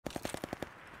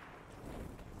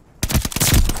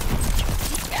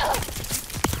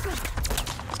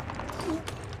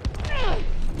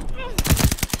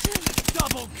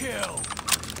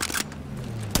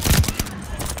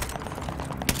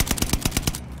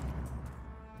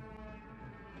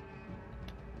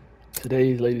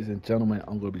Today, ladies and gentlemen,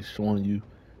 I'm going to be showing you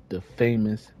the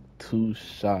famous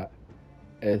two-shot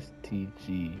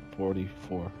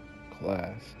STG44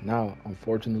 class. Now,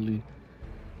 unfortunately,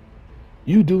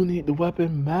 you do need the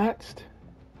weapon maxed.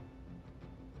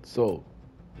 So,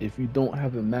 if you don't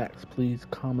have it maxed, please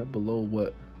comment below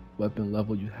what weapon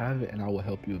level you have it, and I will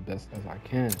help you as best as I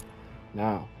can.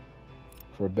 Now,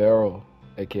 for barrel,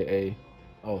 aka,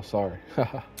 oh sorry,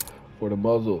 for the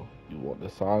muzzle, you want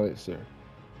the silencer,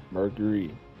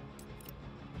 Mercury.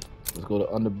 Let's go to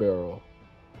underbarrel.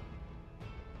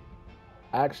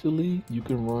 Actually, you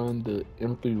can run the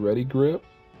M3 Ready grip.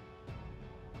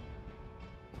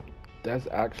 That's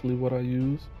actually what I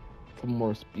use for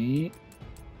more speed,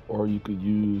 or you could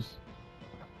use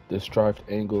the striped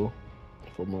angle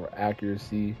for more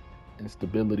accuracy and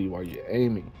stability while you're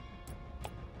aiming.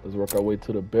 Let's work our way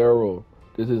to the barrel.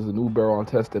 This is a new barrel I'm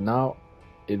testing out.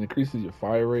 It increases your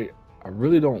fire rate. I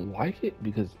really don't like it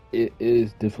because it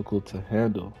is difficult to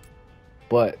handle.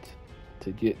 But to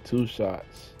get two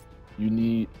shots, you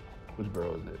need, which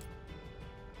barrel is it?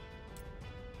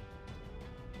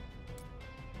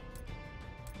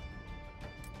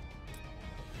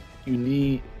 You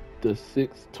need the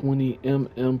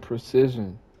 620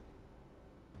 precision.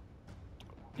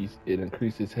 It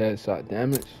increases headshot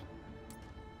damage.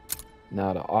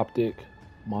 Now the optic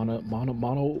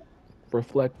mono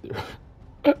reflector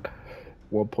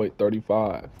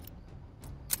 1.35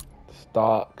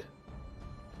 stock.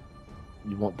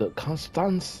 You want the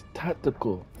Constance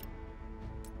tactical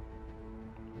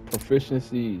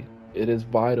proficiency. It is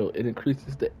vital. It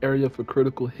increases the area for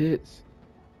critical hits.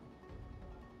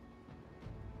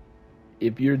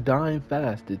 If you're dying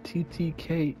fast, the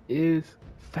TTK is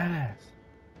fast,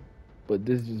 but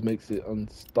this just makes it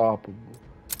unstoppable.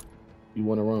 You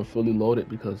want to run fully loaded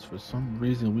because for some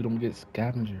reason we don't get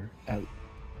scavenger at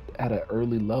an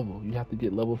early level. You have to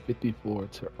get level 54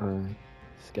 to earn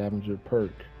scavenger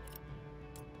perk.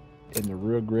 In the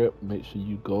rear grip, make sure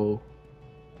you go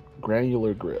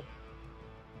granular grip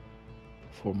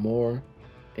for more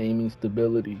aiming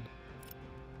stability.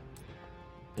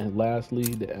 And lastly,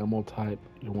 the ammo type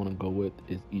you want to go with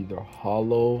is either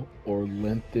hollow or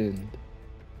lengthened.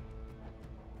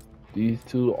 These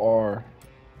two are,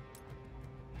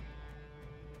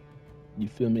 you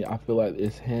feel me? I feel like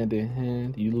it's hand in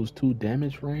hand. You lose 2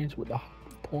 damage range with the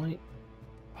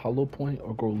hollow point,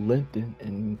 or go lengthen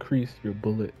and increase your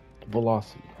bullet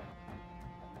velocity.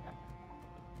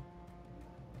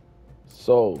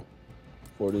 So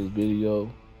for this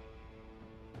video,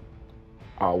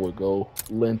 I would go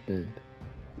lengthened.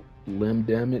 Limb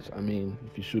damage, I mean,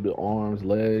 if you shoot the arms,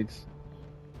 legs,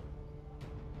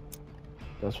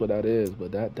 that's what that is.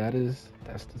 But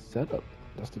that's the setup.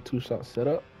 That's the two-shot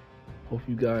setup. Hope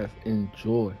you guys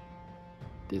enjoy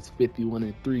this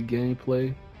 51-3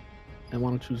 gameplay, and why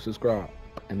don't you subscribe,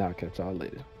 and I'll catch y'all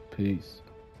later. Peace.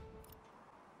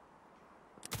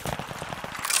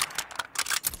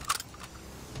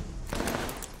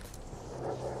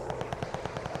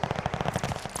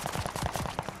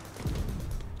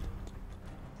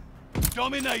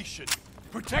 Domination.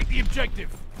 Protect the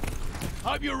objective.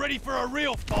 Hope you're ready for a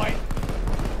real fight.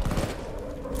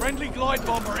 Friendly glide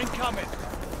bomber incoming.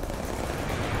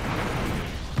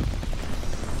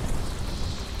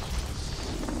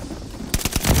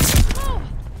 Oh!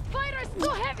 Fighter's too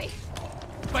heavy!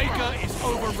 Baker is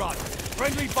overrun.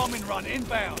 Friendly bombing run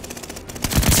inbound.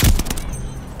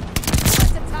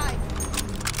 What's the time?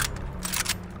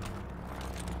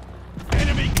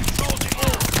 Enemy controls it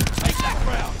all. Take that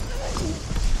ground.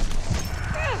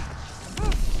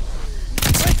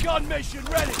 Recon mission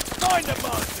ready. Find the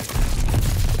bastard.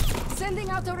 Sending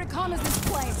out a reconnaissance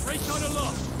plane. Recon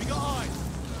aloft. We got eyes.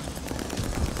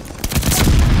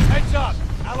 Heads up.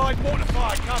 Allied mortar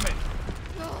fire coming.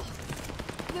 Oh,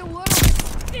 the world is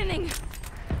spinning.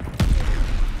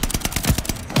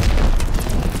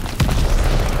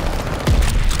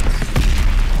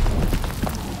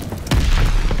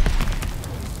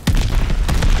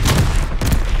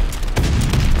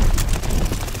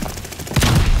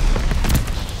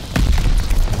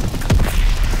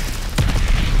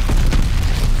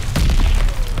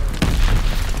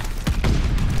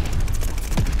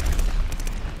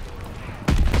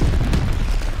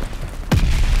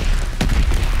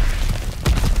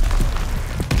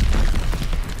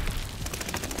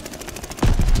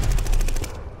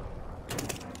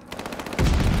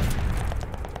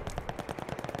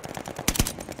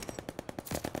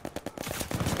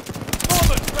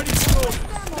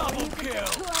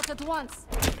 At once.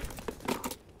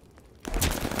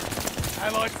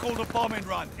 Allied called a bombing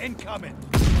run. Incoming.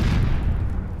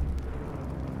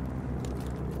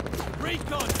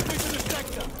 Recon, switch to the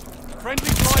sector.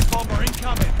 Friendly glide bomber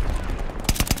incoming.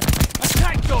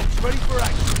 Attack dogs ready for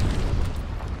action.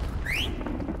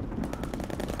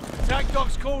 Attack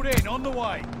dogs called in, on the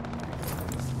way.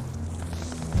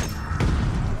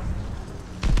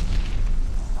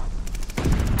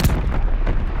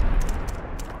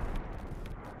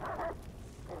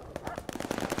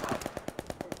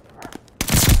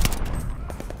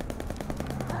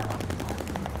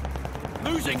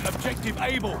 Losing objective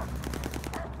Able.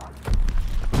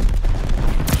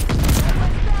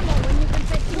 When you can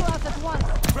take 2 out at once.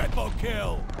 Triple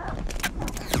kill.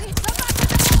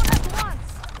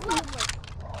 Lovely.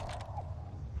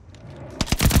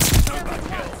 Super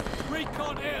kill.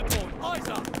 Recon airborne. Eyes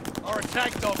up. Our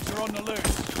attack dogs are on the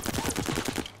loose.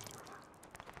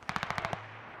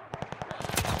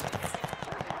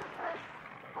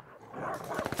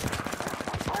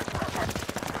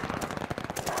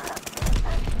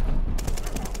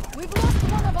 We've lost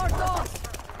one of our dogs.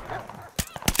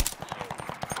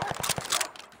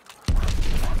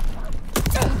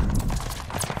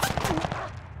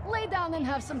 Lay down and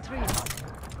have some treats.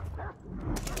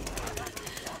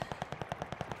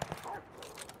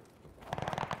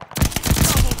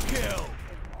 Double kill.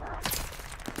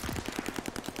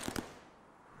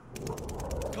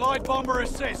 Glide bomber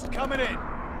assist coming in.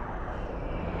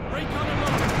 Recon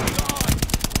alone.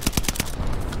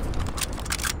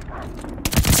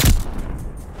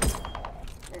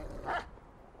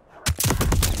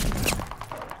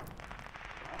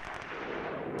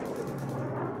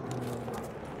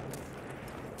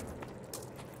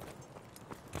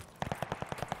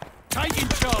 Taking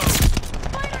charge.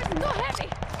 Fighters, no heavy.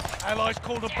 Allies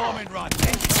called a bombing run.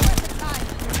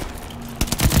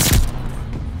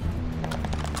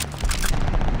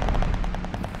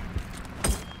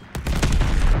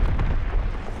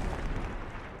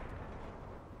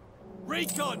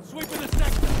 Recon, sweeping the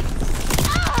sector.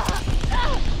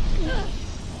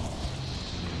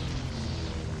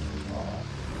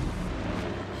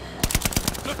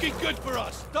 Looking good for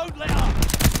us. Don't let up.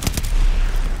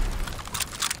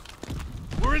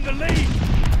 We're in the lead.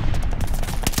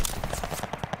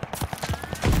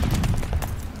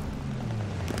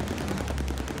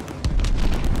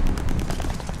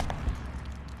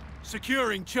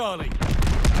 Securing Charlie.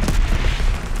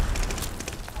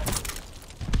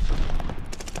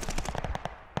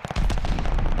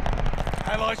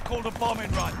 Allies called a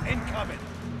bombing run. Incoming.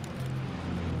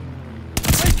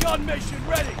 Recon mission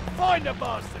ready. Find the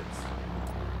bastards.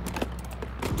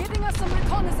 Giving us some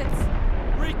reconnaissance.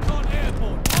 Recon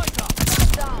airborne. Eyes up. Calm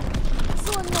down.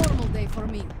 So a normal day for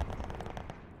me.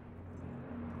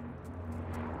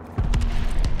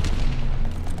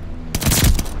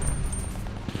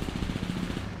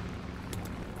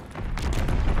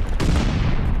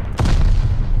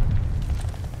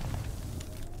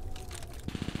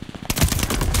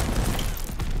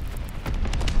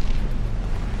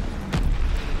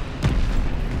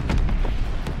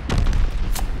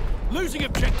 Losing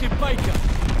objective Baker.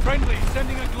 Friendly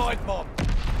sending a glide bomb.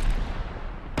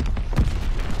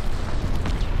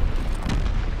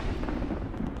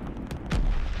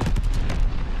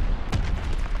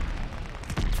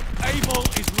 Able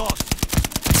is lost.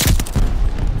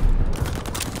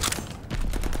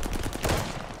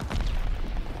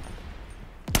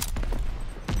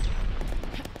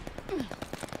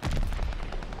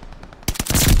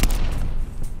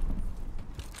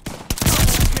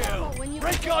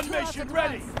 Recon mission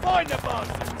ready! Find the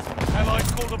bastards!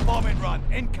 Allies called a bombing run.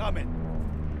 Incoming.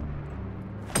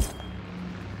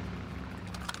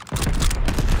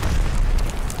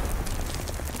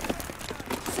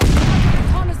 Send a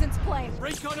reconnaissance plane.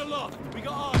 Recon aloft. We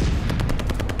got eyes.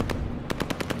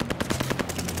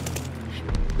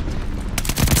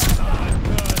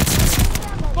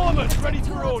 Bombers ready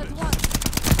for orders.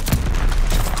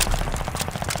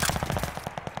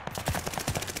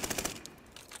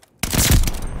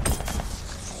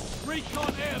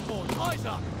 Recon airborne. Eyes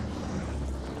up.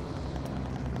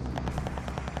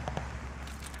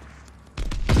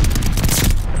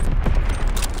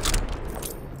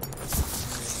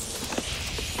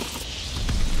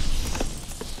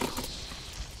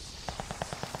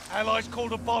 Allies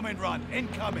called a bombing run.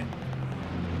 Incoming.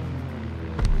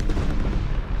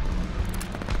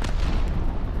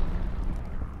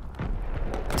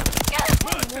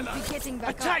 Won't be getting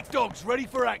back Attack dogs ready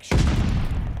for action.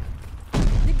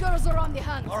 The girls are on the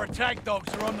hunt. Our attack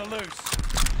dogs are on the loose.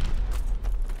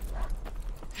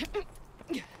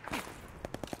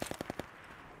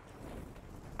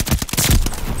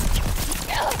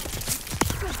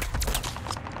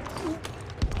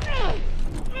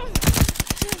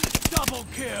 Double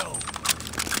kill.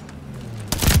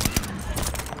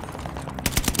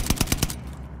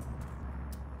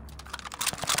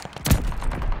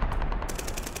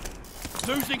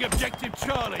 Losing objective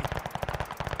Charlie.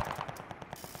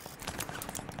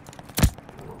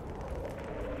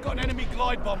 Got an enemy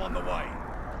glide bomb on the way.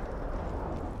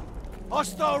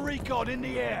 Hostile recon in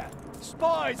the air.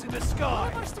 Spies in the One sky.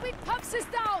 of our sweet pups is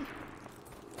down.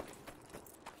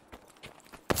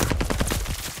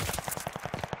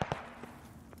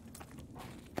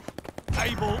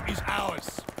 Able is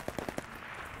ours.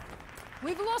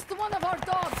 We've lost one of our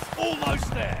dogs.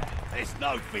 Almost there. There's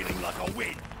no feeling like a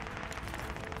win.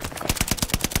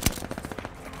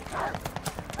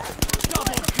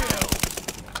 Double kill.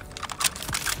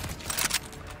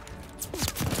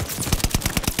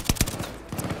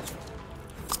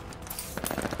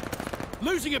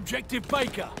 Losing objective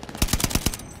Baker.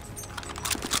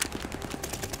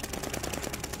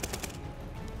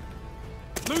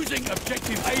 Losing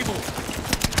objective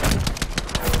Able.